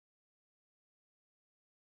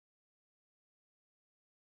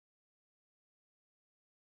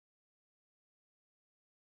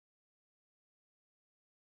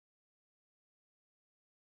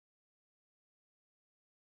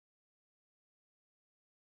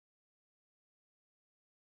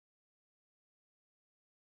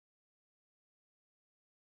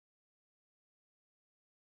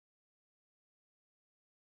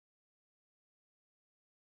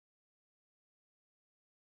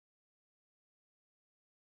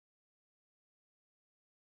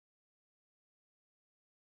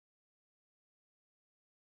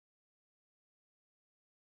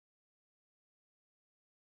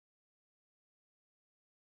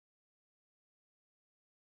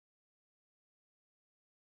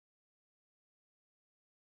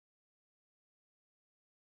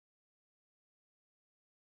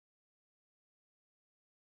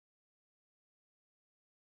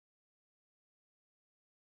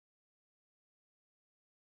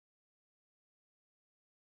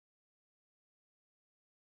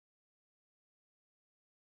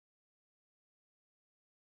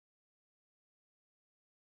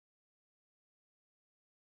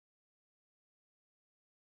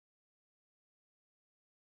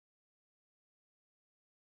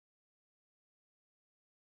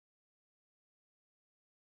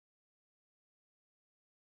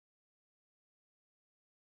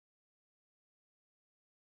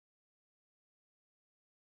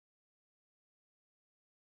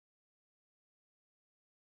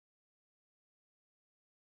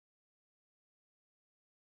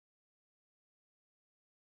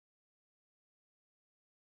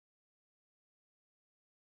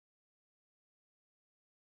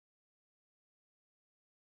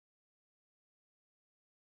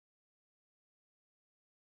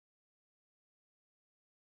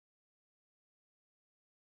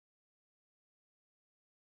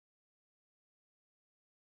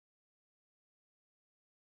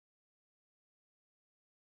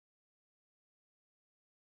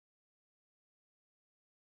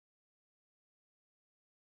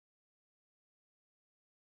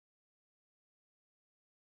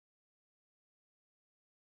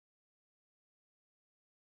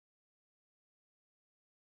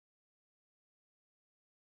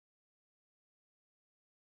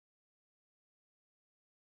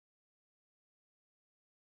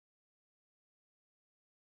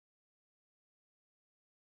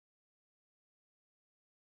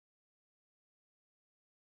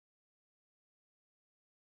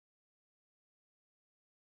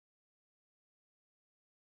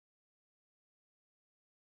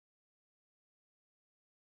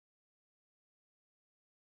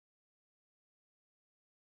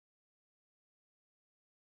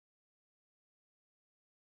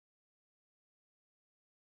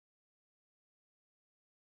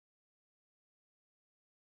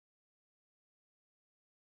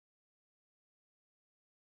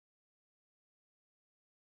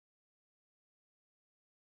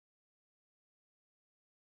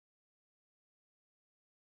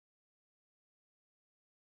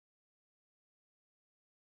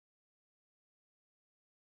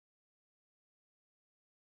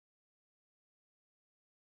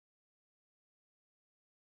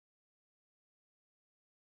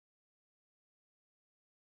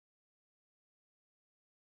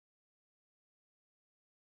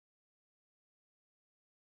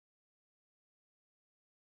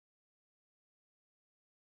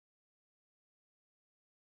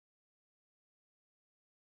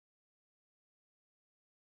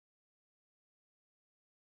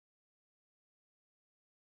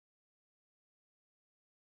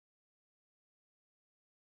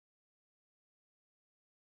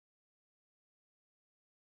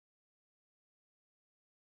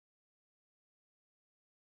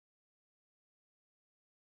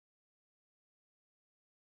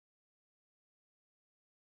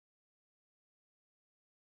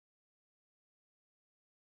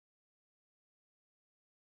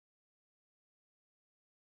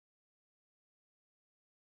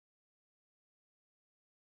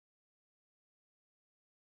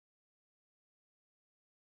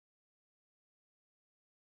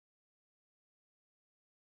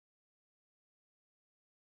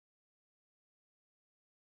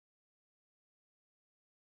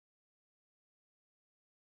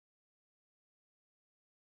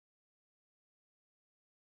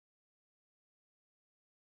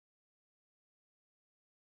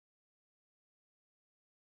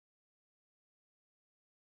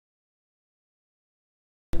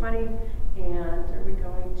2020. And are we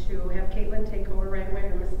going to have Caitlin take over right away,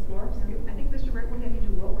 or Mrs. Morris? I think Mr. Rick will have you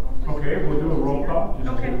do roll call. Okay, we'll do a roll call. Just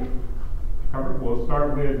okay. to cover. We'll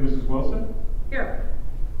start with Mrs. Wilson. Here.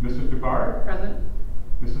 Mrs. DeBar. Present.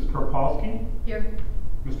 Mrs. Kropalski. Here.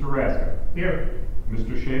 Mr. Raska. Here.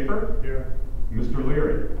 Mr. Schaefer. Here. Mr.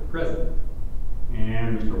 Leary. Present.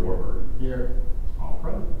 And Mr. Warburg. Here. All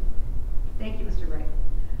present. Thank you, Mr. Wright.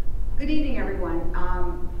 Good evening,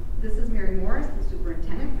 everyone. This is Mary Morris, the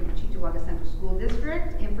superintendent for the Cheektowaga Central School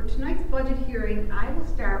District. And for tonight's budget hearing, I will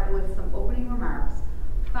start with some opening remarks,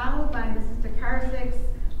 followed by Mrs. Tokarczyk's,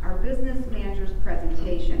 our business manager's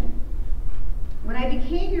presentation. When I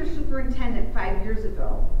became your superintendent 5 years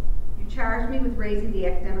ago, you charged me with raising the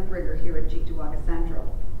academic rigor here at Cheektowaga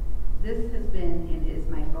Central. This has been and is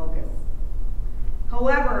my focus.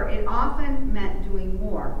 However, it often meant doing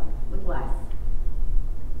more with less.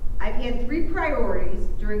 I've had 3 priorities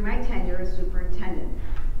during my tenure as superintendent.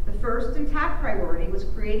 The first and top priority was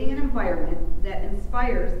creating an environment that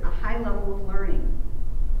inspires a high level of learning.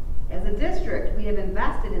 As a district, we have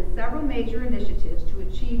invested in several major initiatives to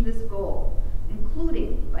achieve this goal,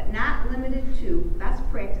 including, but not limited to, best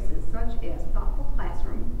practices such as thoughtful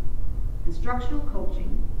classroom, instructional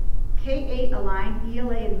coaching, K-8 aligned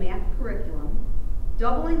ELA and math curriculum,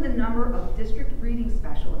 doubling the number of district reading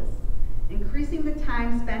specialists, increasing the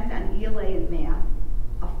time spent on ELA and math,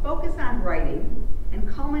 a focus on writing, and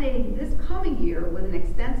culminating this coming year with an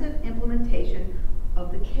extensive implementation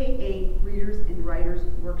of the K-8 Readers and Writers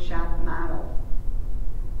Workshop model.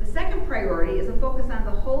 The second priority is a focus on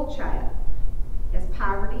the whole child. As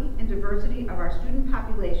poverty and diversity of our student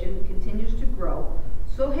population continues to grow,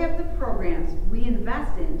 so have the programs we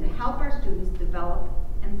invest in to help our students develop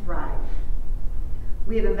and thrive.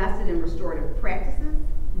 We have invested in restorative practices,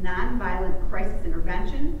 nonviolent crisis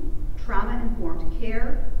intervention, trauma-informed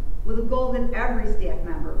care, with a goal that every staff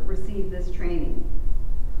member receive this training.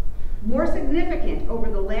 More significant, over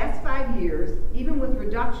the last 5 years, even with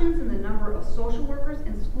reductions in the number of social workers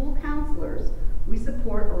and school counselors, we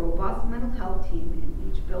support a robust mental health team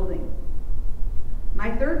in each building.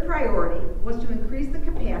 My third priority was to increase the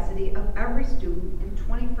capacity of every student in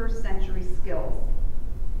 21st century skills.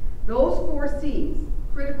 Those 4 C's,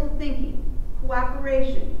 critical thinking,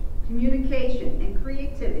 cooperation, communication, and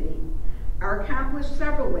creativity, are accomplished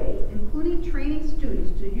several ways, including training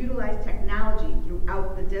students to utilize technology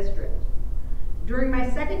throughout the district. During my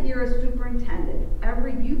second year as superintendent,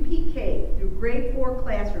 every UPK through grade 4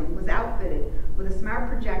 classroom was outfitted with a smart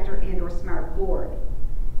projector and/or smart board.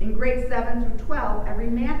 In grades 7 through 12, every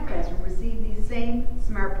math classroom received these same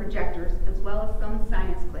smart projectors, as well as some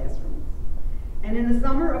science classrooms. And in the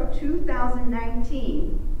summer of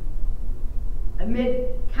 2019, amid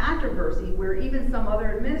controversy where even some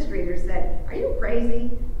other administrators said, "Are you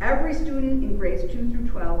crazy?" every student in grades 2 through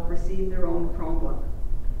 12 received their own Chromebook.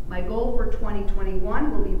 My goal for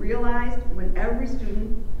 2021 will be realized when every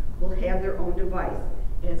student will have their own device,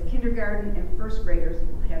 as kindergarten and first graders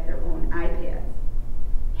will have their own iPads.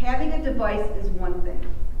 Having a device is one thing.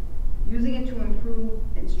 Using it to improve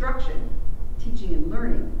instruction, teaching and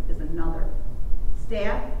learning is another.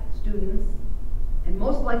 Staff, students, and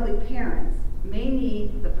most likely parents may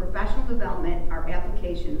need the professional development or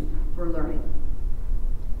applications for learning.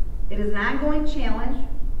 It is an ongoing challenge,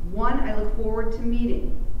 one I look forward to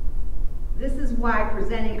meeting. This is why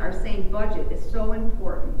presenting our same budget is so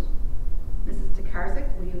important. Mrs.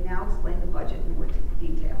 Tokarczyk, will you now explain the budget in more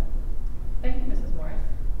detail? Thank you, Mrs. Morris.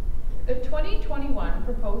 The 2021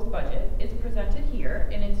 proposed budget is presented here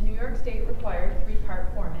in its New York State required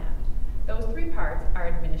 3-part format. Those 3 parts are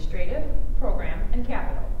administrative, program, and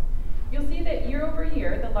capital. You'll see that year over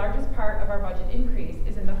year, the largest part of our budget increase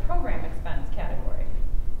is in the program expense category.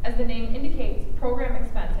 As the name indicates, program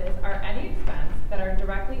expenses are any expense that are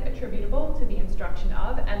directly attributable to the instruction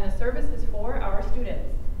of and the services for our students.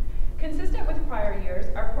 Consistent with prior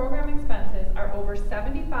years, our program expenses are over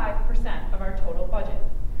 75% of our total budget.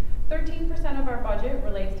 13% of our budget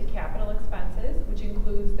relates to capital expenses, which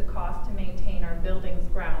includes the cost to maintain our buildings,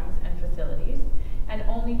 grounds, and facilities, and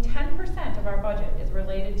only 10% of our budget is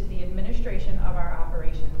related to the administration of our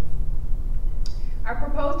operations. Our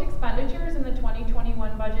proposed expenditures in the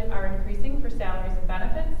 2021 budget are increasing for salaries and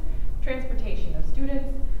benefits, transportation of students,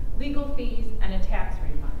 legal fees, and a tax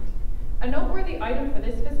refund. A noteworthy item for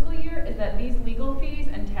this fiscal year is that these legal fees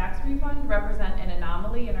and tax refund represent an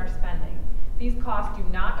anomaly in our spending. These costs do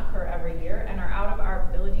not occur every year and are out of our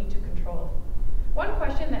ability to control. One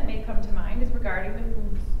question that may come to mind is regarding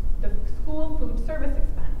the school food service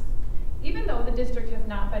expense. Even though the district has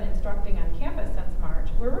not been instructing on campus since March,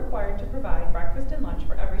 we're required to provide breakfast and lunch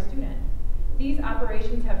for every student. These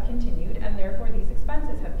operations have continued, and therefore these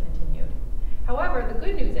expenses have continued. However, the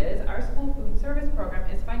good news is our school food service program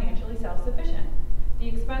is financially self-sufficient. The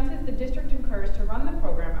expenses the district incurs to run the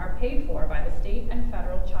program are paid for by the state and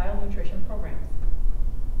federal child nutrition programs.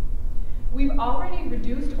 We've already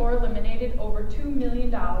reduced or eliminated over $2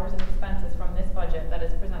 million in expenses from this budget that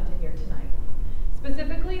is presented here tonight.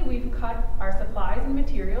 Specifically, we've cut our supplies and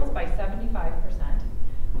materials by 75%.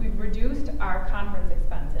 We've reduced our conference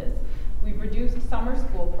expenses. We've reduced summer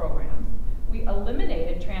school programs. We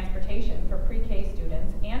eliminated transportation for pre-K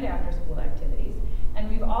students and after-school activities. And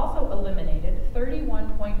we've also eliminated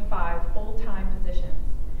 31.5 full-time positions.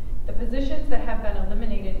 The positions that have been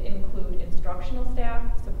eliminated include instructional staff,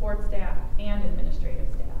 support staff, and administrative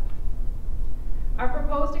staff. Our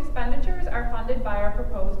proposed expenditures are funded by our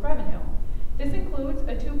proposed revenue. This includes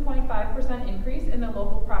a 2.5% increase in the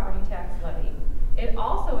local property tax levy. It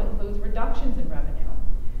also includes reductions in revenue.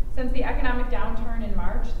 Since the economic downturn in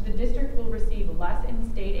March, the district will receive less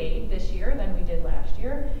in state aid this year than we did last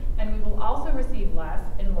year, and we will also receive less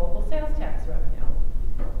in local sales tax revenue.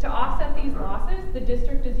 To offset these losses, the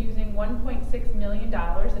district is using $1.6 million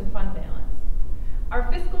in fund balance.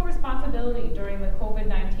 Our fiscal responsibility during the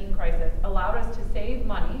COVID-19 crisis allowed us to save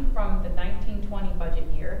money from the 1920 budget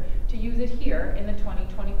year to use it here in the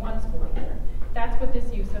 2021 school year. That's what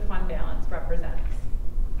this use of fund balance represents.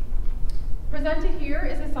 Presented here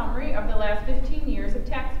is a summary of the last 15 years of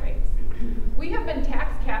tax rates. We have been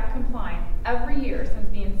tax cap compliant every year since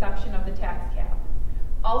the inception of the tax cap.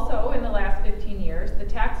 Also, in the last 15 years, the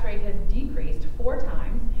tax rate has decreased 4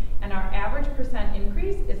 times, and our average percent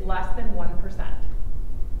increase is less than 1%.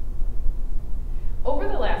 Over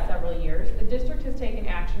the last several years, the district has taken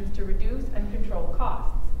actions to reduce and control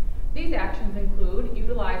costs. These actions include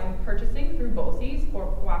utilizing purchasing through BOCES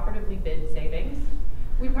or cooperatively bid savings.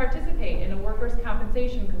 We participate in a workers'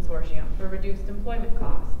 compensation consortium for reduced employment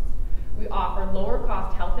costs. We offer lower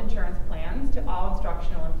cost health insurance plans to all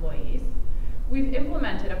instructional employees. We've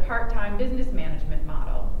implemented a part-time business management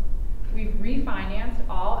model. We've refinanced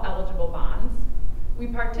all eligible bonds. We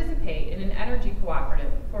participate in an energy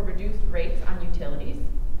cooperative for reduced rates on utilities.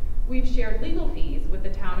 We've shared legal fees with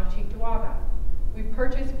the town of Cheektowaga. We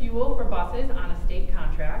purchase fuel for buses on a state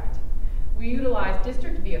contract. We utilize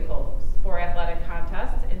district vehicles for athletic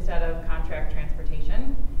contests instead of contract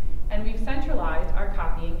transportation. And we've centralized our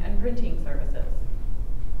copying and printing services.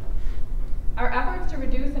 Our efforts to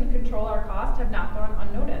reduce and control our costs have not gone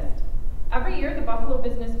unnoticed. Every year, the Buffalo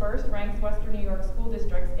Business First ranks Western New York school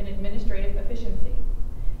districts in administrative efficiency.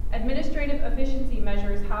 Administrative efficiency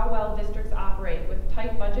measures how well districts operate with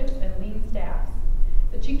tight budgets and lean staffs.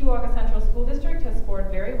 The Cheektowaga Central School District has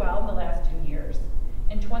scored very well in the last 2 years.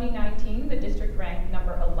 In 2019, the district ranked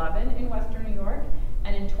number 11 in Western New York,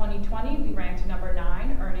 and in 2020, we ranked number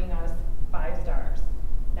 9, earning us 5 stars.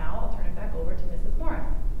 Now I'll turn it back over to Mrs. Morris.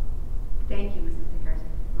 Thank you, Mrs. Dickerson.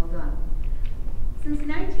 Well done. Since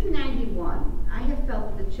 1991, I have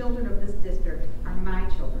felt that the children of this district are my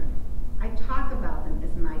children. I talk about them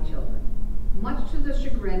as my children, much to the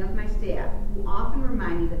chagrin of my staff, who often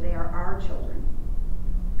remind me that they are our children.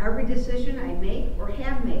 Every decision I make or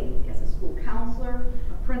have made as a school counselor,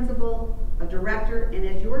 a principal, a director, and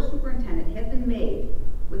as your superintendent has been made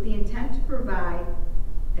with the intent to provide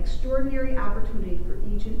extraordinary opportunity for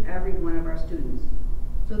each and every one of our students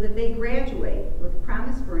so that they graduate with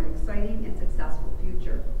promise for an exciting and successful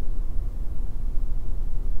future.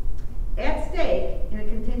 At stake in a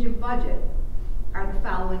contingent budget are the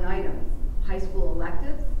following items: high school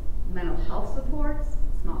electives, mental health supports,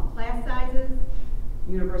 small class sizes,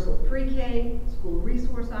 universal pre-K, school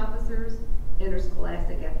resource officers,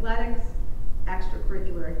 interscholastic athletics,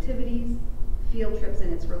 extracurricular activities, field trips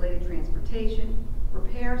and its related transportation,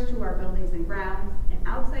 repairs to our buildings and grounds, and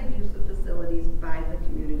outside use of facilities by the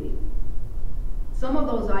community. Some of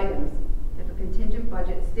those items, if a contingent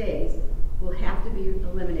budget stays, will have to be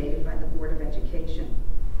eliminated by the Board of Education.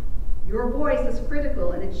 Your voice is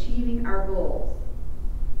critical in achieving our goals.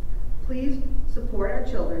 Please support our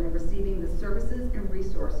children in receiving the services and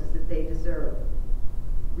resources that they deserve.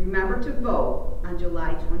 Remember to vote on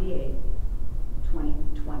July 28,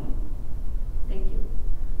 2020. Thank you.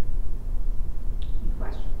 Any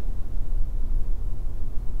questions?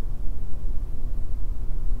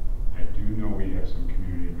 I do know we have some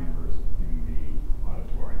community members in the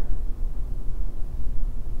auditorium.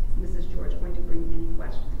 Is Mrs. George going to bring any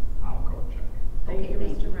questions? I'll go check. Thank you,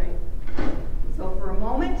 thank Mr. Wright. So for a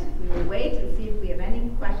moment, we will wait and see if we have any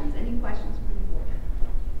questions. Any questions